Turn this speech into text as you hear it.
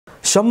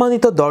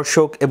সম্মানিত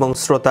দর্শক এবং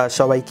শ্রোতা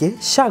সবাইকে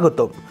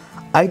স্বাগতম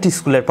আইটি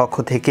স্কুলের পক্ষ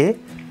থেকে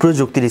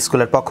প্রযুক্তির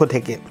স্কুলের পক্ষ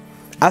থেকে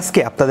আজকে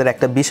আপনাদের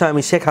একটা বিষয়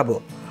আমি শেখাবো।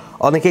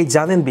 অনেকেই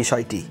জানেন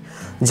বিষয়টি,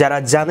 যারা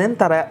জানেন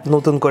তারা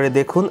নতুন করে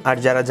দেখুন, আর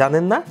যারা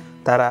জানেন না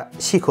তারা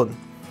শিখুন।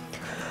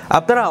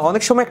 আপনারা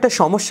অনেক সময় একটা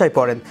সমস্যায়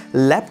পড়েন,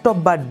 ল্যাপটপ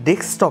বা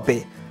ডেস্কটপে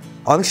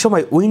অনেক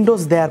সময়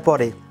উইন্ডোজ দেওয়ার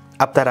পরে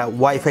আপনারা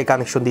ওয়াইফাই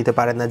কানেকশন দিতে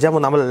পারেন না।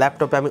 যেমন আমার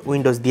ল্যাপটপে আমি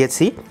উইন্ডোজ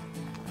দিয়েছি,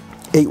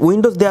 এই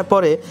উইন্ডোজ দেওয়ার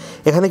পরে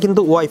এখানে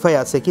কিন্তু ওয়াইফাই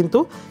আছে, কিন্তু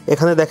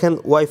এখানে দেখেন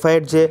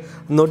ওয়াইফাইয়ের যে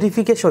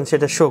নোটিফিকেশন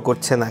সেটা শো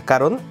করছে না,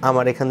 কারণ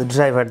আমার এখানে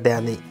ড্রাইভার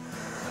দেয়া নেই।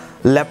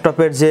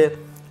 ল্যাপটপের যে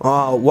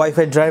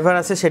ওয়াইফাই ড্রাইভার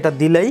আছে সেটা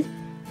দিলেই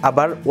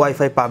আবার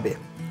ওয়াইফাই পাবে।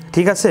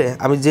 ঠিক আছে,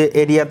 আমি যে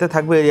এরিয়াতে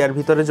থাকবো এরিয়ার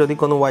ভিতরে যদি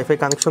কোনো ওয়াইফাই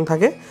কানেকশন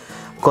থাকে,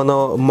 কোনো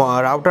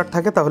রাউটার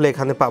থাকে, তাহলে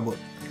এখানে পাবো।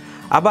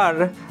 আবার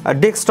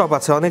ডেস্কটপ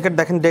আছে, অনেকের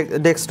দেখেন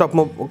ডেস্কটপ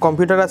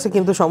কম্পিউটার আছে,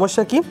 কিন্তু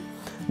সমস্যা কি,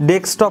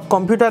 ডেস্কটপ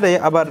কম্পিউটারে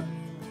আবার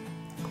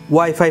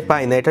ওয়াইফাই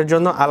পাই না। এটার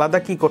জন্য আলাদা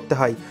কি করতে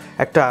হয়,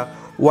 একটা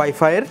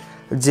ওয়াইফাইয়ের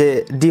যে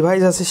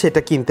ডিভাইস আছে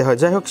সেটা কিনতে হয়।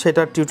 যাই হোক,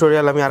 সেটার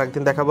টিউটোরিয়াল আমি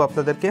আরেকদিন দেখাবো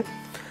আপনাদেরকে।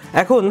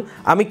 এখন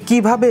আমি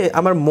কিভাবে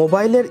আমার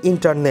মোবাইলের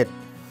ইন্টারনেট,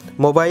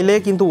 মোবাইলে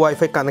কিন্তু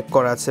ওয়াইফাই কানেক্ট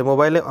করা আছে,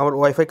 মোবাইলে আমার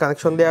ওয়াইফাই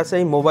কানেকশন দেওয়া আছে,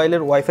 এই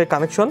মোবাইলের ওয়াইফাই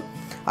কানেকশন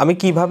আমি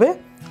কিভাবে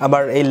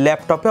আবার এই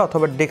ল্যাপটপে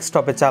অথবা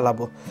ডেস্কটপে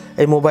চালাবো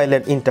এই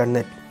মোবাইলের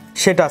ইন্টারনেট,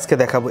 সেটা আজকে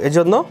দেখাবো।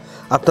 এজন্য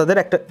আপনাদের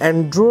একটা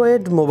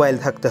অ্যান্ড্রয়েড মোবাইল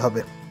থাকতে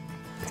হবে।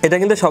 এটা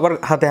কিন্তু সবার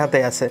হাতে হাতে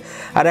আছে।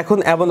 আর এখন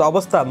এমন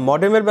অবস্থা,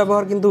 মডেমের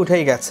ব্যবহার কিন্তু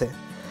উঠেই গেছে।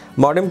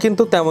 মডেম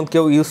কিন্তু তেমন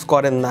কেউ ইউজ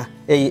করেন না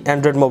এই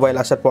অ্যান্ড্রয়েড মোবাইল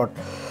আসার পর।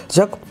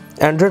 যাক,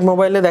 অ্যান্ড্রয়েড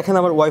মোবাইলে দেখেন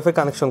আমার ওয়াইফাই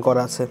কানেকশন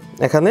করা আছে,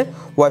 এখানে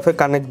ওয়াইফাই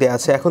কানেক্ট দেওয়া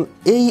আছে। এখন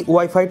এই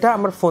ওয়াইফাইটা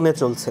আমার ফোনে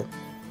চলছে।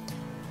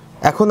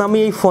 এখন আমি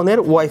এই ফোনের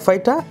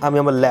ওয়াইফাইটা আমি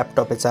আমার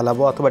ল্যাপটপে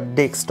চালাবো, অথবা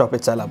ডেস্কটপে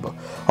চালাবো,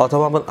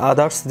 অথবা আমার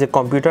আদার্স যে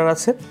কম্পিউটার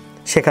আছে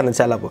সেখানে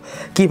চালাবো।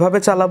 কিভাবে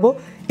চালাবো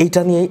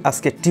এইটা নিয়েই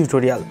আজকে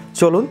টিউটোরিয়াল।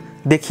 চলুন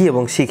দেখি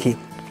এবং শিখি।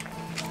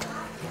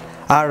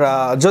 আর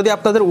যদি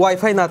আপনাদের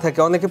ওয়াইফাই না থাকে,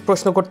 অনেকে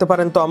প্রশ্ন করতে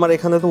পারেন, তো আমার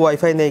এখানে তো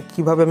ওয়াইফাই নেই,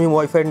 কীভাবে আমি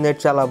ওয়াইফাই নেট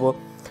চালাবো?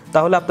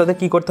 তাহলে আপনাদের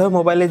কি করতে হবে,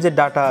 মোবাইলে যে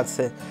ডাটা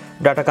আছে,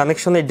 ডাটা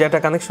কানেকশন, এই ডাটা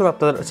কানেকশন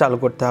আপনাদের চালু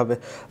করতে হবে।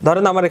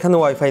 ধরেন আমার এখানে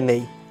ওয়াইফাই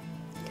নেই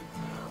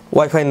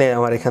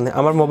আমার এখানে,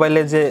 আমার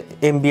মোবাইলে যে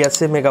এমবি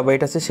আছে,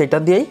 মেগাবাইট আছে, সেটা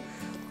দিয়েই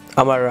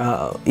আমার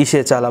ইসে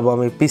চালাবো,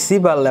 আমি পিসি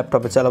বা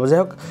ল্যাপটপে চালাবো। যাই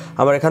হোক,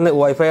 আমার এখানে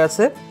ওয়াইফাই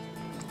আছে,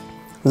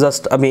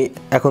 জাস্ট আমি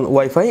এখন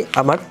ওয়াইফাই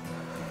আমার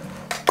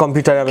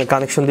কম্পিউটারে আমি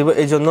কানেকশন দিব।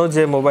 এই জন্য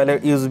যে মোবাইলের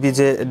ইউএসবি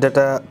যে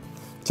ডাটা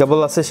কেবল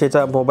আছে, সেটা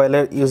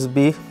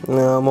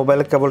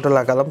মোবাইলের কেবলটা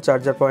লাগালাম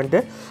চার্জার পয়েন্টে,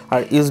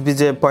 আর ইউএসবি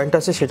যে পয়েন্ট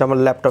আছে সেটা আমার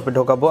ল্যাপটপে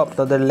ঢোকাবো।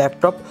 আপনাদের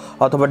ল্যাপটপ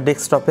অথবা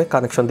ডেস্কটপে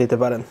কানেকশন দিতে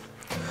পারেন।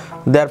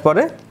 দেওয়ার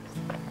পরে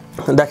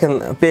দেখেন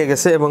পেয়ে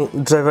গেছে এবং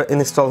ড্রাইভার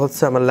ইনস্টল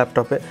হচ্ছে আমার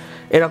ল্যাপটপে।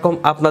 এরকম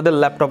আপনাদের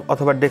ল্যাপটপ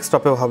অথবা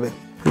ডেস্কটপেও হবে।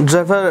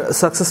 ড্রাইভার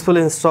সাকসেসফুলি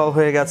ইনস্টল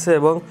হয়ে গেছে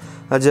এবং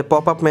যে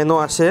পপ আপ মেনু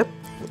আসে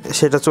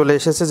সেটা চলে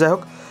এসেছে। যাই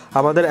হোক,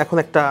 আমাদের এখন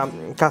একটা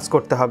কাজ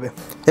করতে হবে।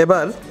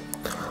 এবার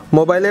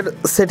মোবাইলের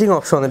সেটিং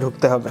অপশনে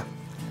ঢুকতে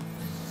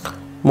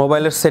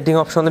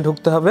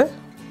হবে।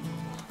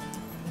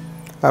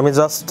 আমি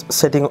জাস্ট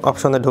সেটিং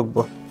অপশনে ঢুকব।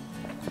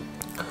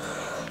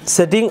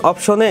 সেটিং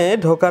অপশনে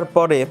ঢোকার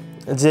পরে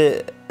যে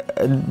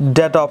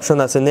ডেটা অপশন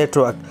আছে,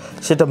 নেটওয়ার্ক,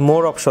 সেটা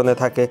মোর অপশনে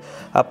থাকে।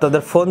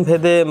 আপনাদের ফোন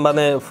ভেদে,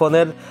 মানে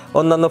ফোনের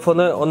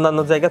অন্যান্য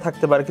জায়গায়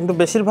থাকতে পারে, কিন্তু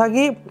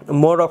বেশিরভাগই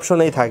মোর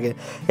অপশনেই থাকে।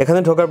 এখানে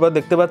ঢোকার পর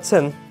দেখতে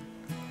পাচ্ছেন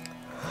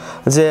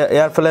যে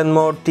airplane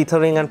mode,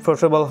 tethering and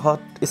portable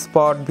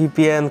hotspot,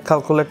 VPN,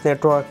 calculate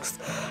networks.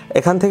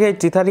 এখান থেকে এই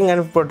টিথারিং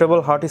অ্যান্ড পোর্টেবল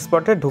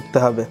হটস্পটে ঢুকতে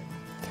হবে।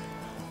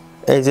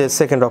 এই যে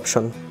সেকেন্ড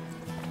অপশন,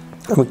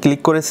 আমি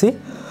ক্লিক করেছি,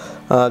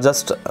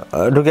 জাস্ট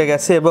ঢুকে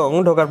গেছে। এবং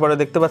ঢোকার পরে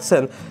দেখতে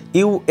পাচ্ছেন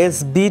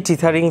ইউএসবি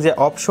টিথারিং যে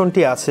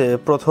অপশনটি আছে,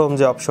 প্রথম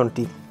যে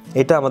অপশনটি,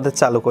 এটা আমাদের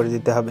চালু করে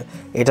দিতে হবে।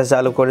 এটা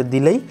চালু করে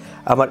দিলেই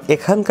আমার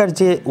এখানকার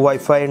যে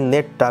ওয়াইফাইয়ের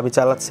নেটটা আমি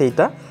চালাচ্ছি,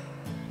 এটা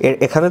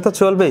এখানে তো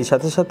চলবেই,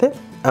 সাথে সাথে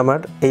আমার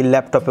এই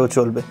ল্যাপটপেও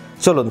চলবে।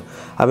 চলুন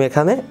আমি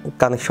এখানে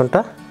কানেকশনটা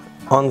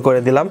অন করে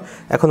দিলাম।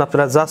 এখন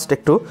আপনারা জাস্ট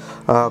একটু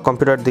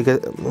কম্পিউটার দিকে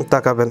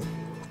তাকাবেন।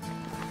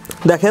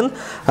 দেখেন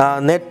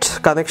নেট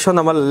কানেকশন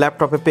আমার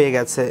ল্যাপটপে পেয়ে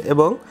গেছে,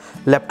 এবং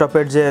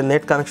ল্যাপটপের যে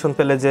নেট কানেকশন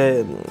পেলে যে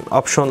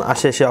অপশন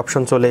আসে, সে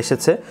অপশন চলে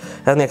এসেছে।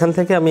 এখন এখান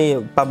থেকে আমি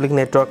পাবলিক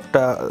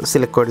নেটওয়ার্কটা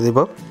সিলেক্ট করে দিব।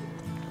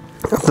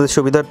 আপনাদের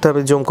সুবিধার্থে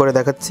আমি জুম করে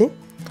দেখাচ্ছি।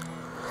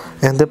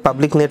 এখান থেকে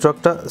পাবলিক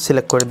নেটওয়ার্কটা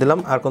সিলেক্ট করে দিলাম,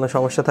 আর কোনো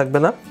সমস্যা থাকবে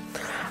না।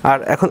 আর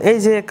এখন এই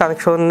যে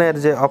কানেকশনের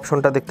যে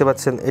অপশনটা দেখতে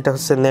পাচ্ছেন, এটা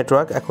হচ্ছে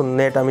নেটওয়ার্ক। এখন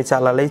নেট আমি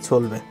চালালেই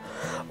চলবে,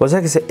 বোঝা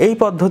গেছে? এই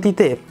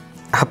পদ্ধতিতে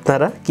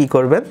আপনারা কি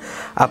করবেন,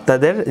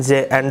 আপনাদের যে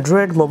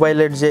অ্যান্ড্রয়েড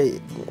মোবাইলের যে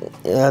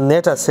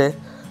নেট আছে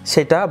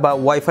সেটা বা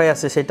ওয়াইফাই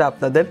আছে, সেটা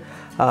আপনাদের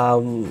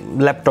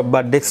ল্যাপটপ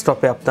বা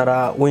ডেস্কটপে আপনারা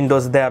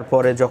উইন্ডোজ দেওয়ার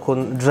পরে যখন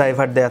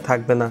ড্রাইভার দেওয়া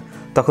থাকবে না,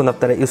 তখন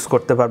আপনারা ইউজ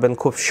করতে পারবেন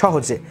খুব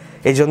সহজে।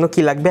 এই জন্য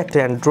কী লাগবে, একটা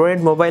অ্যান্ড্রয়েড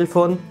মোবাইল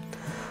ফোন,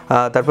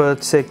 তারপর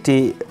হচ্ছে একটি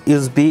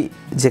ইউএসবি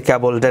যে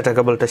কেবল, ডাটা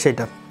কেবলটা,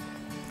 সেটা।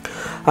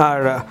 আর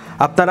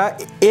আপনারা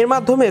এর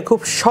মাধ্যমে খুব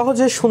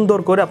সহজে সুন্দর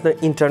করে আপনার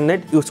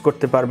ইন্টারনেট ইউজ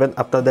করতে পারবেন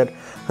আপনাদের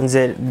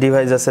যে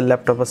ডিভাইস আছে,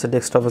 ল্যাপটপ আছে,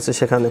 ডেস্কটপ আছে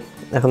সেখানে।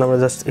 এখন আমরা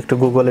জাস্ট একটু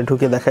গুগলে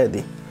ঢুকে দেখাই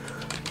দিই।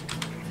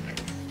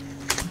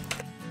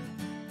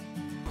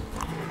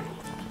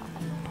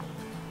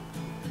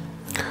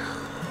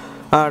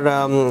 আর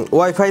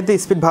ওয়াইফাইতে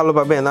স্পিড ভালো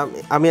পাবেন।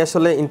 আমি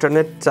আসলে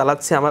ইন্টারনেট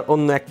চালাচ্ছি আমার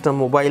অন্য একটা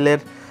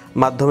মোবাইলের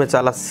মাধ্যমে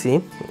চালাচ্ছি।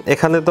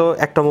 এখানে তো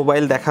একটা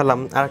মোবাইল দেখালাম,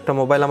 আর একটা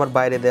মোবাইল আমার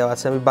বাইরে দেওয়া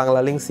আছে, আমি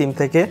বাংলালিংক সিম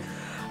থেকে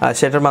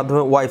সেটার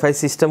মাধ্যমে ওয়াইফাই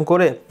সিস্টেম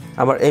করে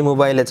আমার এই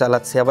মোবাইলে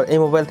চালাচ্ছি, আবার এই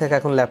মোবাইল থেকে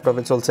এখন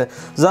ল্যাপটপে চলছে।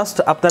 জাস্ট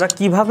আপনারা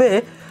কিভাবে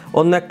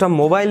অন্য একটা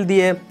মোবাইল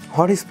দিয়ে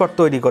হটস্পট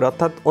তৈরি করে,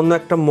 অর্থাৎ অন্য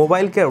একটা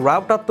মোবাইলকে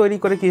রাউটার তৈরি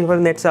করে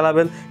কীভাবে নেট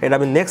চালাবেন, এটা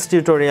আমি নেক্সট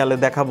টিউটোরিয়ালে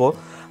দেখাবো।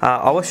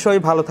 অবশ্যই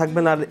ভালো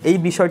থাকবেন। আর এই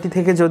বিষয়টি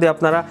থেকে যদি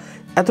আপনারা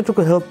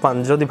এতটুকু হেল্প পান,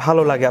 যদি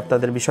ভালো লাগে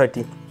আপনাদের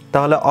বিষয়টি,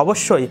 তাহলে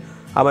অবশ্যই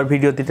আমার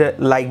ভিডিওটিতে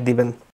লাইক দিবেন।